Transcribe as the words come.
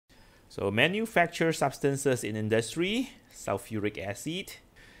So manufacture substances in industry, sulfuric acid.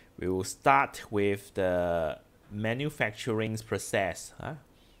 We will start with the manufacturing process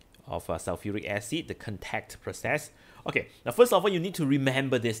of sulfuric acid, the contact process. Okay, now first of all, you need to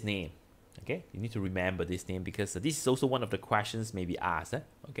remember this name. Okay, you need to remember this name because this is also one of the questions may be asked.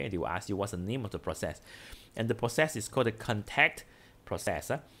 Okay, they will ask you what's the name of the process. And the process is called the contact process.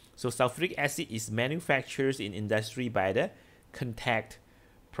 So sulfuric acid is manufactured in industry by the contact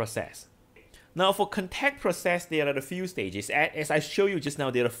process. Now for contact process, there are a few stages. As I showed you just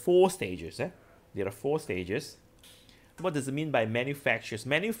now, there are 4 stages. There are 4 stages. What does it mean by manufactures?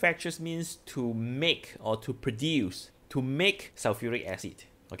 Manufactures means to make or to produce, to make sulfuric acid,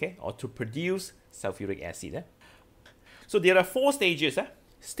 okay, or to produce sulfuric acid. So there are 4 stages.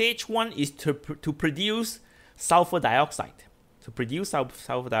 Stage 1 is to produce sulfur dioxide. To produce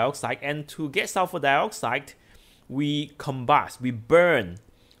sulfur dioxide, and to get sulfur dioxide, we combust, we burn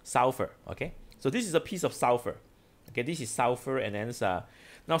sulfur, okay? So this is a piece of sulfur, okay? This is sulfur, and then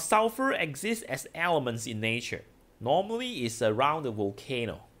now sulfur exists as elements in nature. Normally it's around the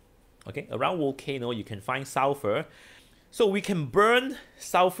volcano, okay? Around volcano you can find sulfur. So we can burn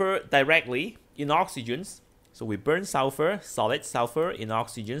sulfur directly in oxygens. So we burn sulfur, solid sulfur in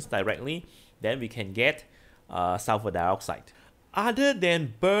oxygens directly, then we can get sulfur dioxide. Other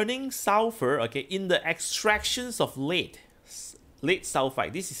than burning sulfur, okay, in the extractions of lead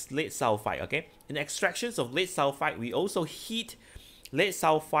sulfide, this is lead sulfide, okay? In extractions of lead sulfide, we also heat lead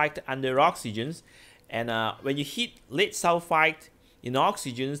sulfide under oxygens, and when you heat lead sulfide in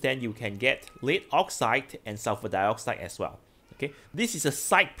oxygens, then you can get lead oxide and sulfur dioxide as well. Okay, this is a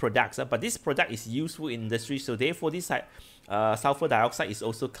side product, but this product is useful in industry, so therefore this sulfur dioxide is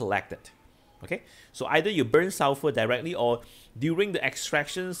also collected. Okay, so either you burn sulfur directly or during the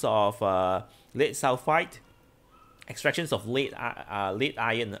extractions of lead sulfide, extractions of lead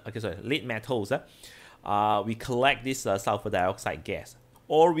iron, okay, sorry, lead metals, we collect this sulfur dioxide gas.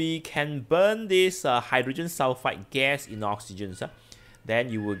 Or we can burn this hydrogen sulfide gas in oxygens. Then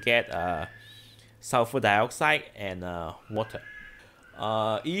you will get sulfur dioxide and water.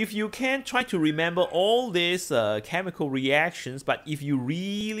 If you can try to remember all these chemical reactions, but if you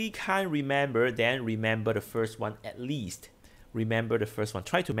really can't remember, then remember the first one at least. Remember the first one.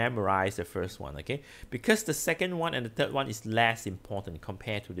 Try to memorize the first one, okay? Because the second one and the third one is less important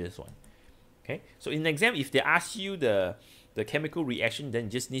compared to this one. Okay? So in the exam, if they ask you the chemical reaction, then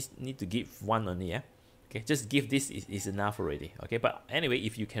just need to give one only, yeah? Okay, just give this is enough already, okay? But anyway,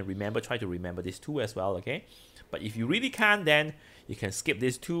 if you can remember, try to remember these 2 as well, okay? But if you really can't, then you can skip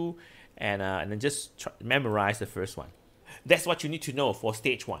these 2 and then just memorize the first one. That's what you need to know for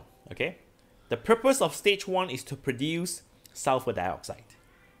stage 1, okay? The purpose of stage 1 is to produce sulfur dioxide,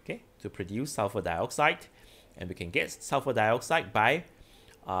 okay? To produce sulfur dioxide, and we can get sulfur dioxide by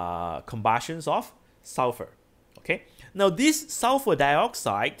combustions of sulfur, okay? Now this sulfur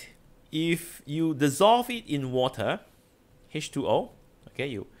dioxide, if you dissolve it in water, H2O, okay,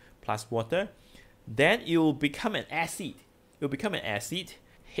 you plus water, then it will become an acid. It will become an acid,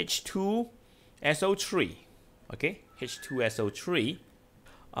 H2SO3, okay, H2SO3.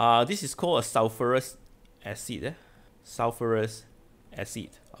 This is called a sulfurous acid, sulfurous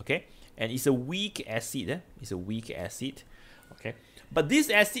acid, okay, and it's a weak acid. It's a weak acid, okay, but this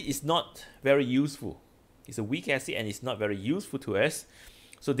acid is not very useful. It's a weak acid and it's not very useful to us.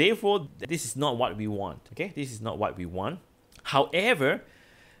 So therefore, this is not what we want, okay? This is not what we want. However,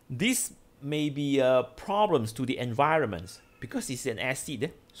 this may be problems to the environment because it's an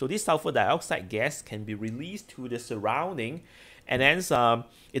acid. So this sulfur dioxide gas can be released to the surrounding, and then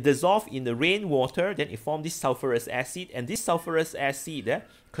it dissolves in the rainwater, then it forms this sulfurous acid, and this sulfurous acid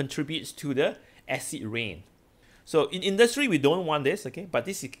contributes to the acid rain. So in industry, we don't want this, okay? But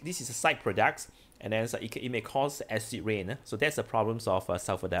this is a side product, and then it may cause acid rain. So that's the problems of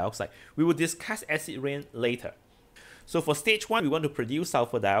sulfur dioxide. We will discuss acid rain later. So for stage 1, we want to produce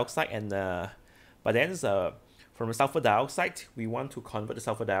sulfur dioxide, and but then from sulfur dioxide, we want to convert the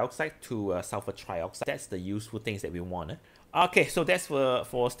sulfur dioxide to sulfur trioxide. That's the useful things that we want. Okay, so that's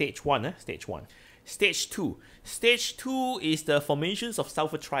for stage 1. Stage 1. Stage 2. Stage 2 is the formations of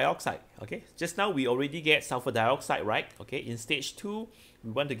sulfur trioxide. Okay, just now we already get sulfur dioxide, right? Okay, in stage 2,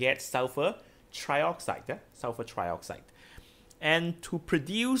 we want to get sulfur trioxide. Sulfur trioxide. And to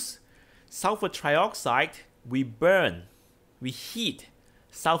produce sulfur trioxide, we heat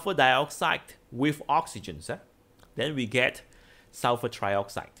sulfur dioxide with oxygens. Then we get sulfur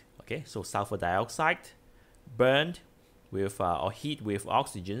trioxide. Okay, so sulfur dioxide burned with or heat with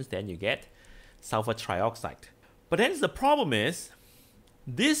oxygens, then you get sulfur trioxide. But then the problem is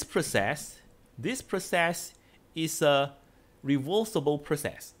this process is a reversible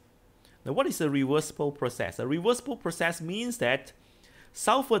process. Now, what is a reversible process? A reversible process means that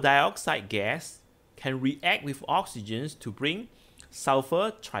sulfur dioxide gas can react with oxygens to bring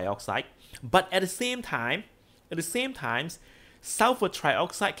sulfur trioxide, but at the same time, sulfur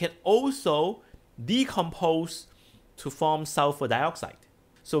trioxide can also decompose to form sulfur dioxide.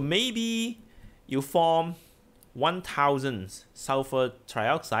 So maybe you form 1000 sulfur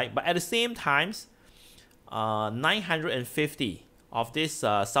trioxide, but at the same time, 950 of this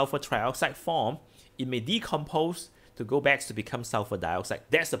sulfur trioxide form, it may decompose to go back to become sulfur dioxide.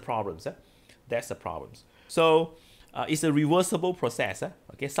 That's the problem. That's the problem. So it's a reversible process.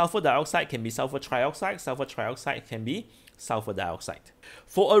 Okay, sulfur dioxide can be sulfur trioxide can be sulfur dioxide.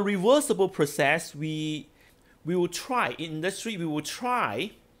 For a reversible process, we will try, in industry, we will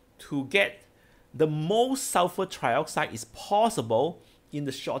try to get the most sulfur trioxide is possible in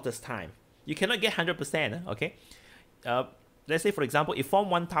the shortest time. You cannot get 100%, okay? Let's say, for example, if form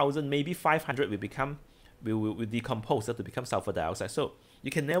 1000, maybe 500 will decompose to become sulfur dioxide. So you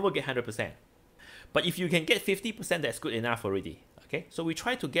can never get 100%. But if you can get 50%, that's good enough already, okay? So we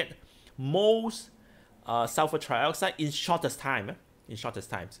try to get most sulfur trioxide in shortest time,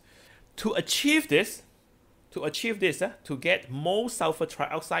 To achieve this, to get most sulfur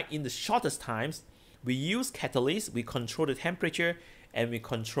trioxide in the shortest times, we use catalysts, we control the temperature, and we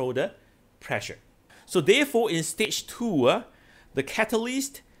control the pressure. So therefore, in stage 2, the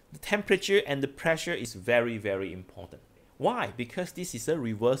catalyst, the temperature, and the pressure is very, very important. Why? Because this is a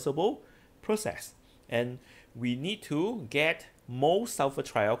reversible process, and we need to get most sulfur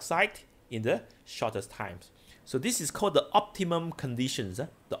trioxide in the shortest times. So this is called the optimum conditions,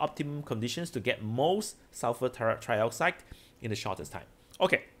 the optimum conditions to get most sulfur trioxide in the shortest time.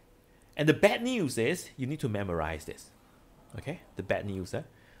 Okay, and the bad news is you need to memorize this. Okay, the bad news.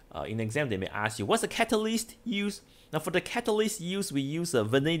 In exam, they may ask you, what's the catalyst used? Now, for the catalyst used, we use a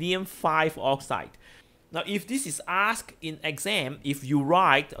vanadium 5 oxide. Now, if this is asked in exam, if you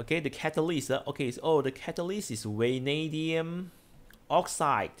write, okay, the catalyst, okay, so, the catalyst is vanadium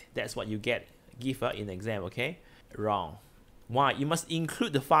oxide. That's what you give in exam, okay? Wrong. Why? You must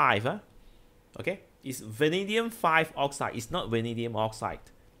include the 5, okay? It's vanadium 5 oxide. It's not vanadium oxide,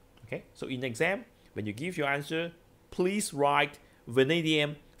 okay? So in exam, when you give your answer, please write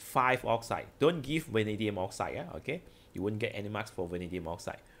vanadium 5 oxide. Don't give vanadium oxide, okay? You won't get any marks for vanadium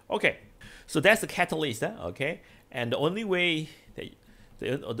oxide. Okay, so that's the catalyst, okay? And the only way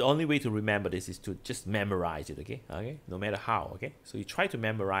to remember this is to just memorize it, okay? Okay, no matter how, okay? So you try to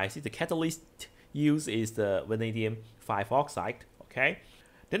memorize it. The catalyst used is the vanadium 5 oxide, okay?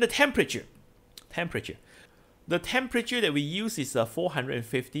 Then the temperature. The temperature that we use is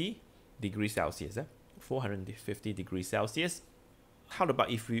 450 degrees Celsius. 450 degrees Celsius. How about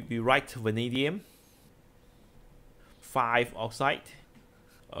if we write vanadium 5 oxide?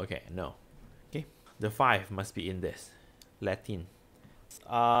 Okay, no. Okay, the 5 must be in this Latin.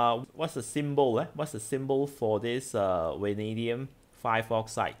 What's the symbol? What's the symbol for this vanadium 5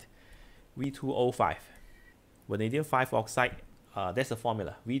 oxide? V2O5. Vanadium 5 oxide. That's the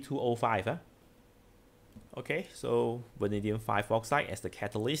formula. V2O5. Okay, so vanadium 5 oxide as the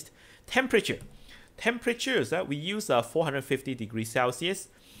catalyst. Temperature. Temperatures, we use 450 degrees Celsius.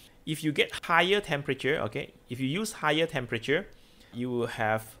 If you get higher temperature, okay, if you use higher temperature, you will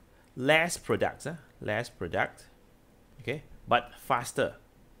have less product, okay, but faster,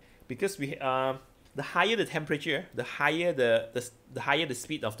 because we the higher the temperature, the higher the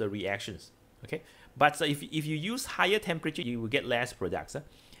speed of the reactions, okay. But if you use higher temperature, you will get less products,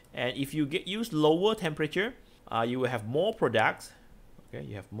 and if you use lower temperature, you will have more products, okay.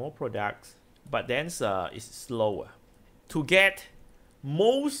 You have more products, but then it's slower. To get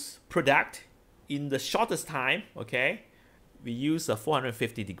most product in the shortest time, okay, we use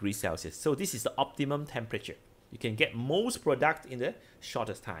 450 degrees Celsius. So this is the optimum temperature. You can get most product in the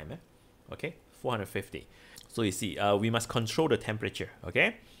shortest time, okay, 450. So you see, we must control the temperature,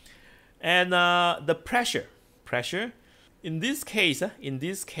 okay, and the pressure. In this case,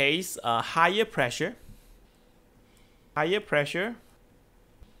 higher pressure,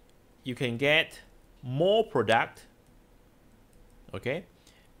 you can get more product, okay,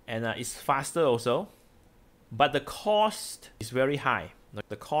 and it's faster also, but the cost is very high.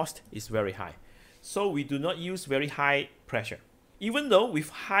 So we do not use very high pressure. Even though with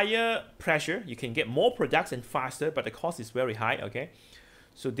higher pressure, you can get more products and faster, but the cost is very high, okay?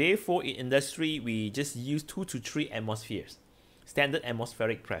 So therefore, in industry, we just use 2 to 3 atmospheres, standard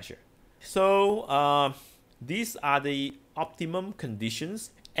atmospheric pressure. So these are the optimum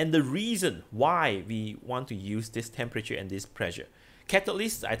conditions and the reason why we want to use this temperature and this pressure.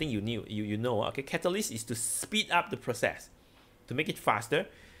 Catalyst, I think you know, okay? Catalyst is to speed up the process, to make it faster.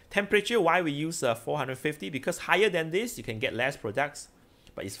 Temperature, why we use 450? Because higher than this, you can get less products,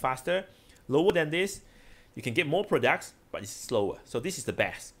 but it's faster. Lower than this, you can get more products, but it's slower. So this is the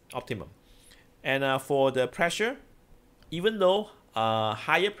best, optimum. And for the pressure, even though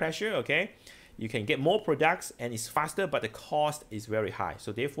higher pressure, okay, you can get more products and it's faster, but the cost is very high.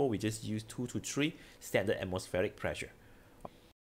 So therefore, we just use 2 to 3 standard atmospheric pressure.